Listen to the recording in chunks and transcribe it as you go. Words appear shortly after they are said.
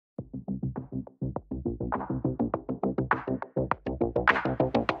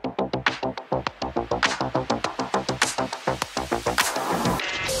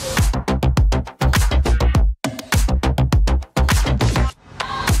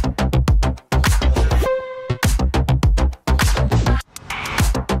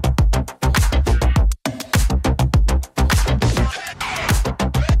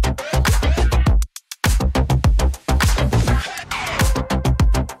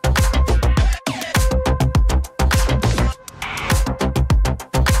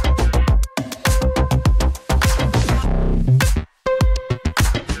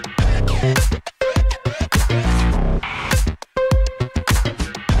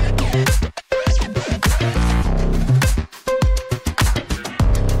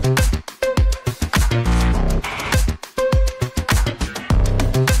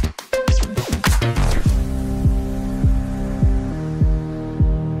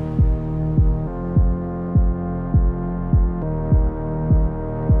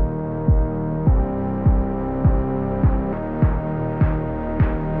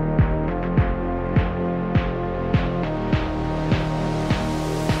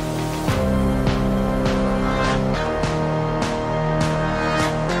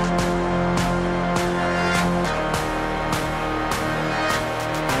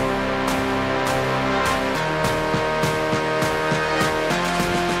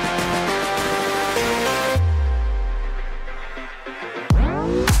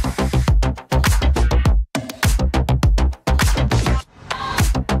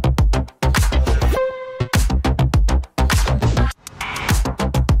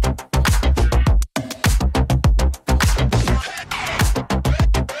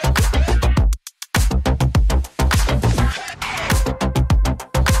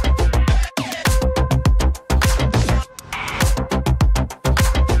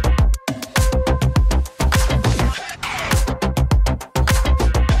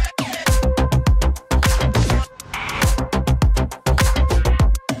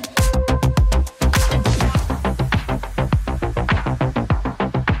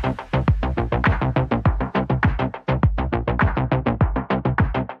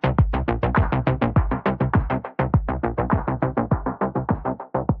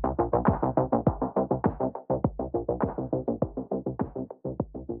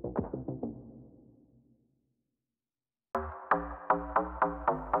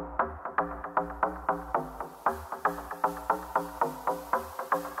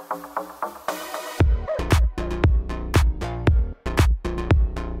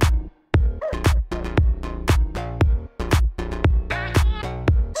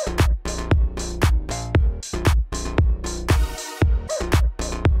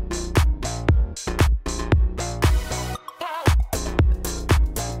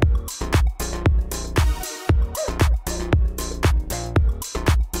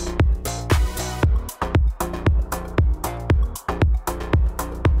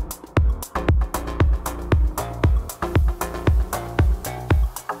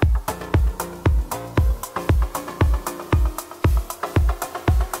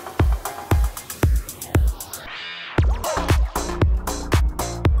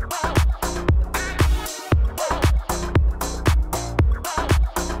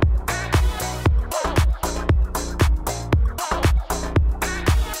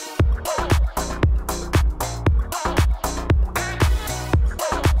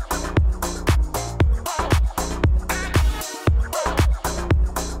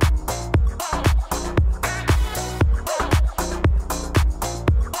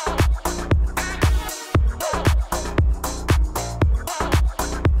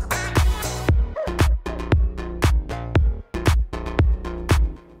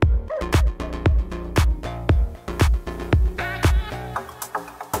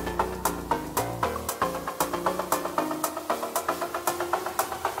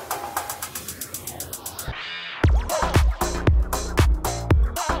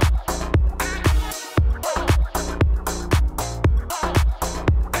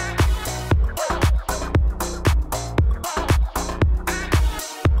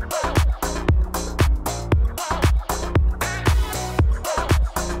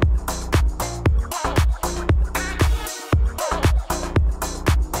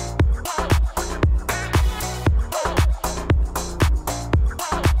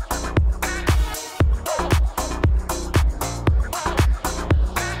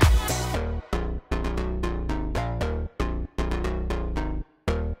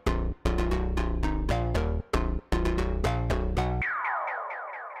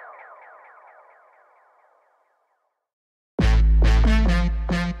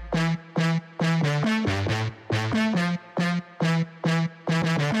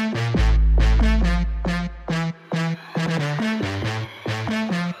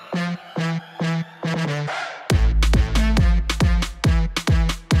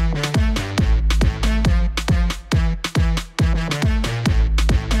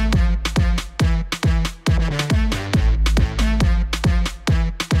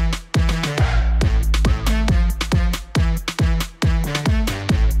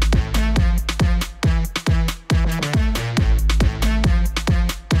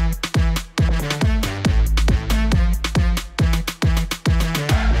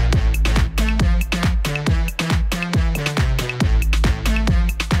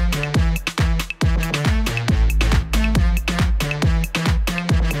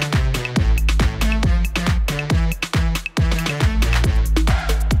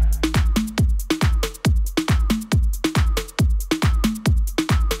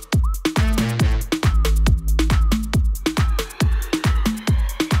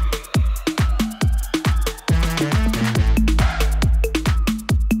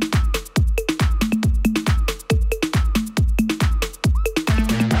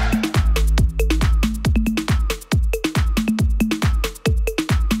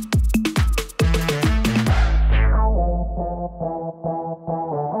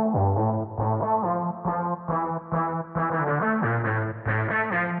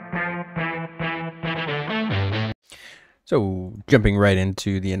So jumping right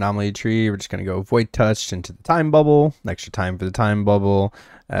into the anomaly tree, we're just going to go void touched into the time bubble, extra time for the time bubble,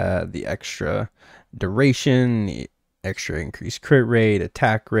 the extra duration, the extra increased crit rate,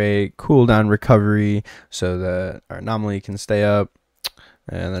 attack rate, cooldown recovery, so that our anomaly can stay up,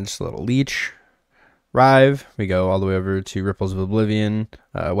 and then just a little leech. Rive, we go all the way over to Ripples of Oblivion.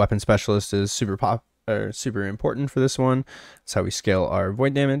 Weapon Specialist is super important for this one. That's how we scale our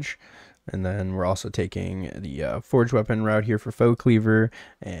void damage. And then we're also taking the Forge Weapon route here for Foe Cleaver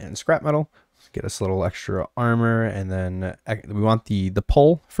and Scrap Metal. Get us a little extra armor, and then we want the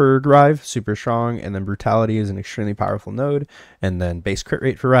pull for Rive, super strong, and then Brutality is an extremely powerful node, and then base crit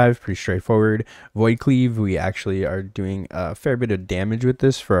rate for Rive, pretty straightforward. Void Cleave, we actually are doing a fair bit of damage with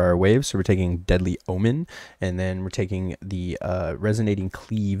this for our waves, so we're taking Deadly Omen, and then we're taking the Resonating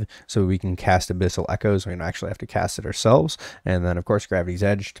Cleave, so we can cast Abyssal Echoes. We don't actually have to cast it ourselves, and then of course Gravity's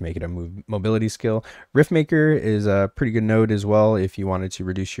Edge to make it a mobility skill. Riftmaker is a pretty good node as well if you wanted to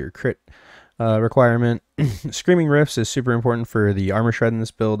reduce your crit requirement. Screaming Rifts is super important for the armor shred in this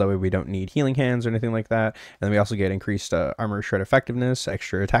build. That way we don't need healing hands or anything like that. And then we also get increased armor shred effectiveness,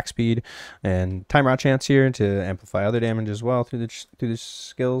 extra attack speed, and time rot chance here to amplify other damage as well through the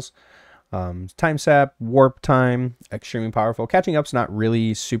skills. Time sap, warp time, extremely powerful. Catching up's not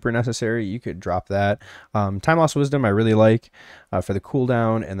really super necessary. You could drop that. Time loss wisdom I really like for the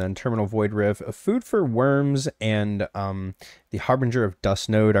cooldown, and then terminal void rift. Food for worms and the harbinger of dust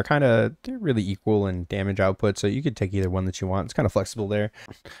node are they're really equal in damage output, so you could take either one that you want. It's kind of flexible there.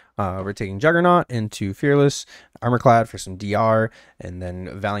 We're taking Juggernaut into Fearless, Armorclad for some DR, and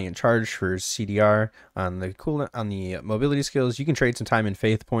then Valiant Charge for CDR. On the mobility skills, you can trade some time and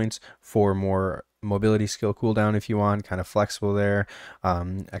faith points for more mobility skill cooldown if you want. Kind of flexible there.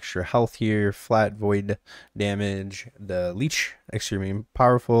 Extra health here, flat void damage. The leech extremely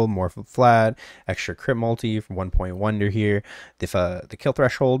powerful, more flat. Extra crit multi from 1 wonder here. The kill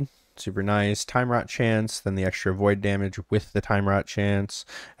threshold, super nice. Time rot chance, then the extra void damage with the time rot chance.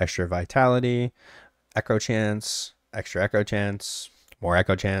 Extra vitality, echo chance, extra echo chance, more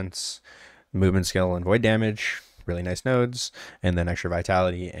echo chance, movement skill and void damage. Really nice nodes, and then extra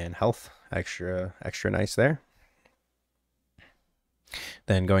vitality and health, extra nice there.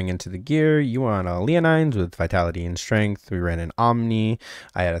 Then going into the gear, you want a Leonines with vitality and strength. We ran an Omni.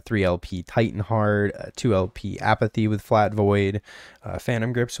 I had a 3 LP Titan Heart, a 2 LP Apathy with flat void,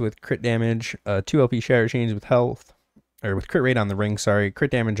 Phantom Grips with crit damage, 2 LP Shatter Chains with health, or with crit rate on the ring, sorry, crit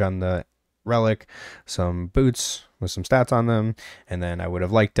damage on the relic, some boots with some stats on them, and then I would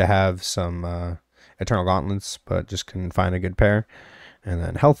have liked to have some Eternal Gauntlets, but just couldn't find a good pair. And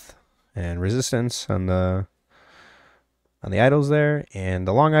then health and resistance on the idols there, and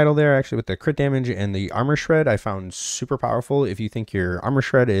the long idol there actually with the crit damage and the armor shred I found super powerful. If you think your armor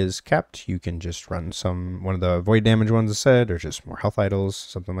shred is kept, you can just run one of the void damage ones instead, or just more health idols,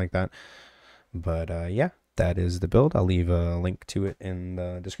 something like that. But yeah, that is the build. I'll leave a link to it in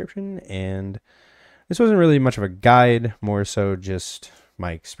the description, and this wasn't really much of a guide, more so just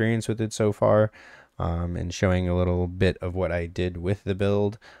my experience with it so far. And showing a little bit of what I did with the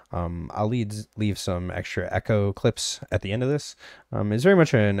build. I'll leave some extra echo clips at the end of this. It's very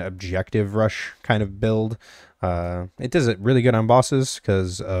much an objective rush kind of build. It does it really good on bosses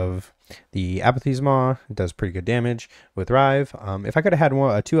because of the Apathy's Maw. It does pretty good damage with Rive. If I could have had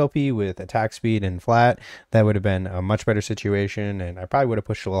a 2 LP with attack speed and flat, that would have been a much better situation, and I probably would have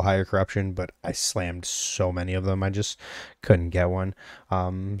pushed a little higher corruption, but I slammed so many of them, I just couldn't get one.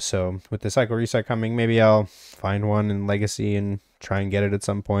 So with the cycle reset coming, maybe I'll find one in Legacy and try and get it at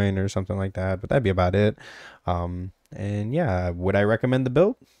some point or something like that, but that'd be about it. And yeah, would I recommend the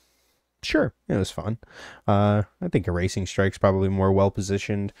build? Sure, it was fun. I think a Racing Strike's probably more well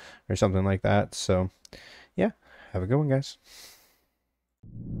positioned or something like that. So yeah, have a good one, guys.